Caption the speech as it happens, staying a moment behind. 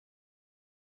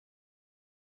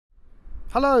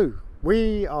Hello,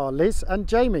 we are Liz and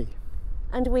Jamie.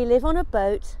 And we live on a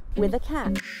boat with a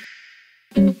cat.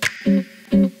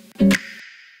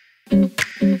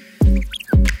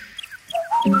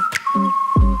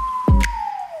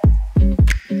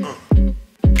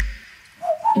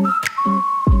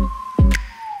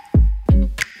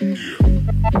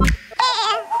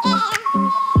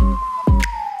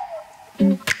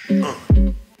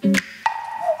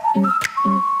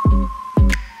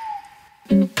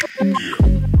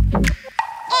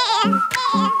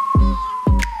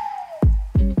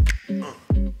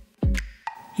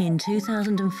 In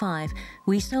 2005,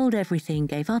 we sold everything,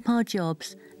 gave up our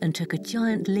jobs, and took a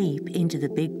giant leap into the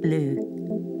big blue.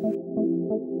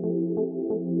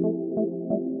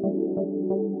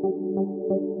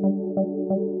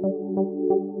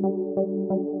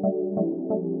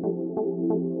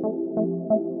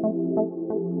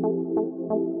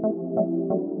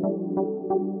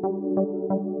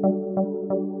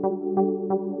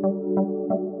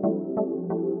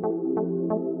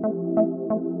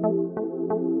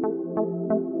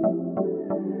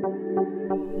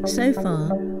 So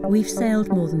far, we've sailed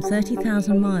more than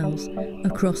 30,000 miles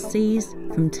across seas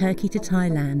from Turkey to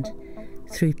Thailand,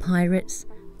 through pirates,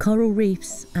 coral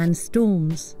reefs and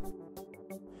storms.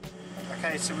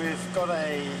 Okay, so we've got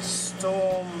a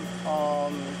storm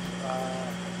on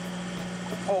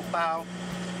the port bow.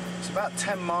 It's about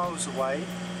 10 miles away.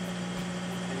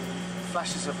 The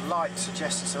flashes of light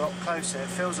suggest it's a lot closer. It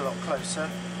feels a lot closer.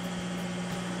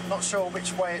 Not sure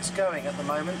which way it's going at the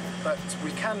moment, but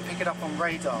we can pick it up on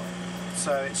radar.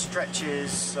 So it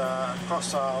stretches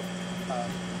across our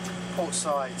port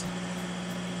side.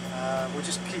 We'll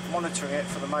just keep monitoring it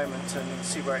for the moment and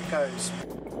see where it goes.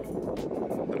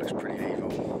 That looks pretty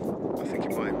evil. I think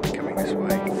it might be coming this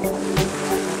way.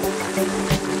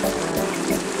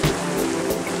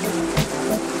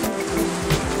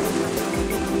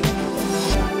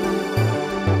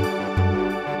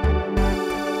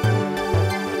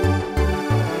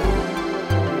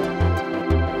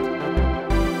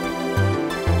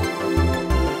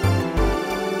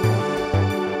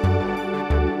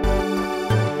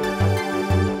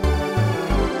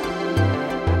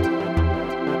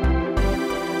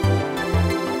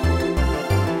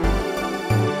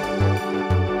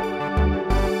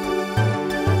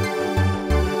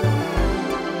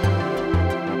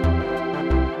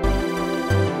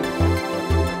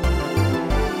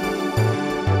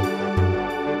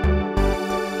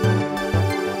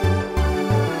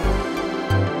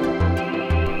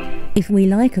 If we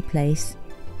like a place,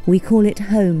 we call it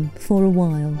home for a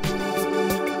while.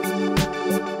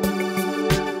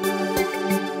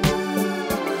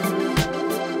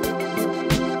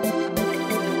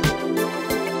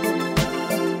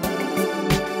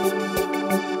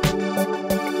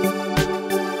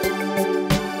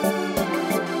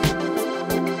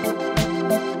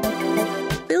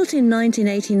 Built in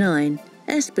 1989,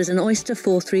 Esper's an Oyster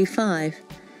 435.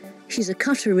 She's a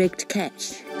cutter-rigged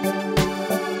ketch.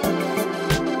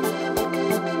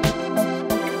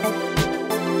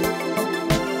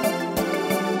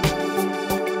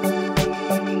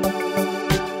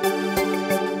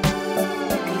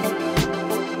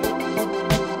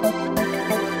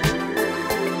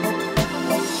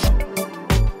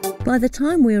 By the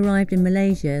time we arrived in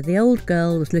Malaysia, the old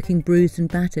girl was looking bruised and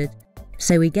battered,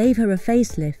 so we gave her a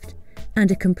facelift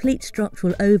and a complete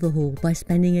structural overhaul by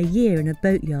spending a year in a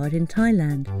boatyard in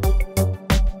Thailand.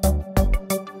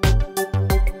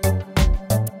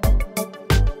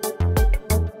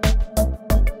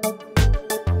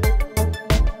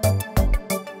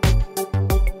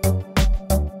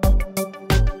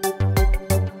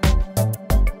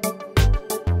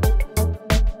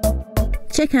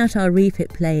 Check out our refit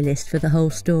playlist for the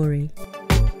whole story.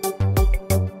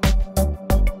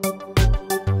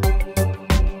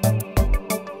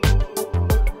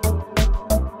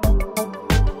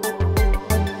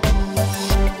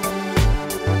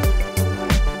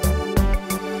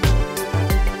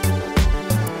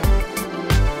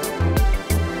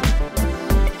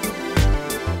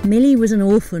 Millie was an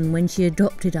orphan when she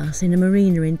adopted us in a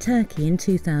marina in Turkey in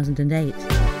 2008.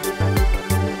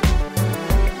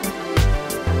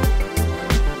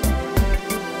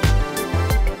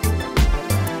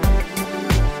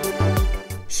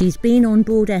 She's been on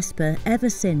board Esper ever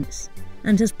since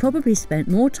and has probably spent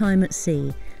more time at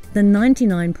sea than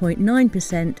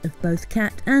 99.9% of both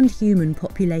cat and human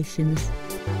populations.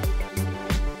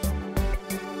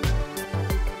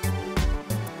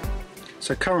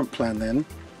 So current plan then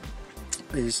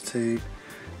is to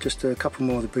just do a couple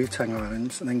more of the Butang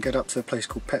Islands and then get up to a place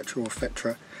called Petra or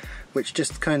Phetra, which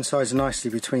just coincides nicely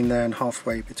between there and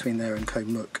halfway between there and Koh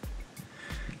Mook.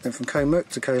 Then from Koh Muk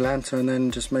to Koh Lanta, and then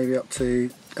just maybe up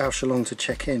to Ao Shalong to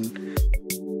check in.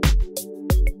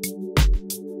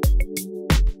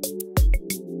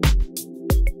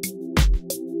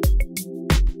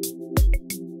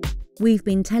 We've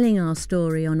been telling our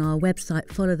story on our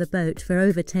website Follow the Boat for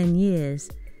over 10 years.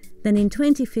 Then in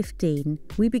 2015,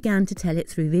 we began to tell it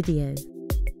through video.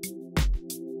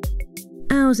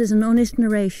 Ours is an honest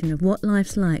narration of what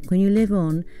life's like when you live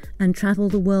on and travel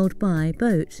the world by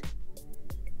boat.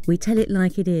 We tell it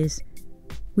like it is.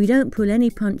 We don't pull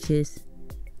any punches,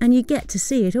 and you get to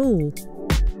see it all.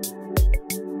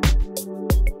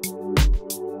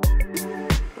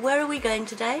 Where are we going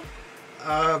today?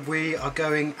 We are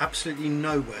going absolutely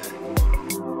nowhere.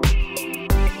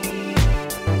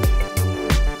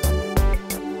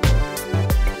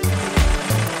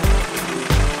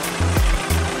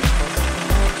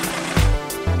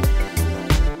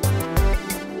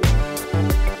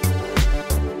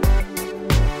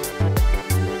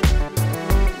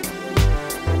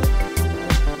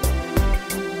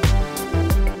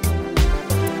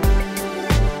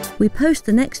 We post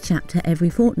the next chapter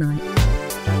every fortnight.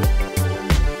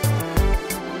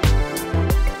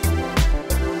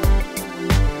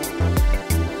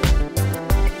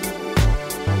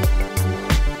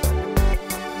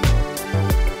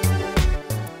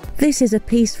 This is a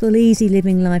peaceful, easy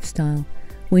living lifestyle.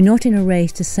 We're not in a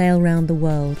race to sail round the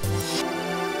world.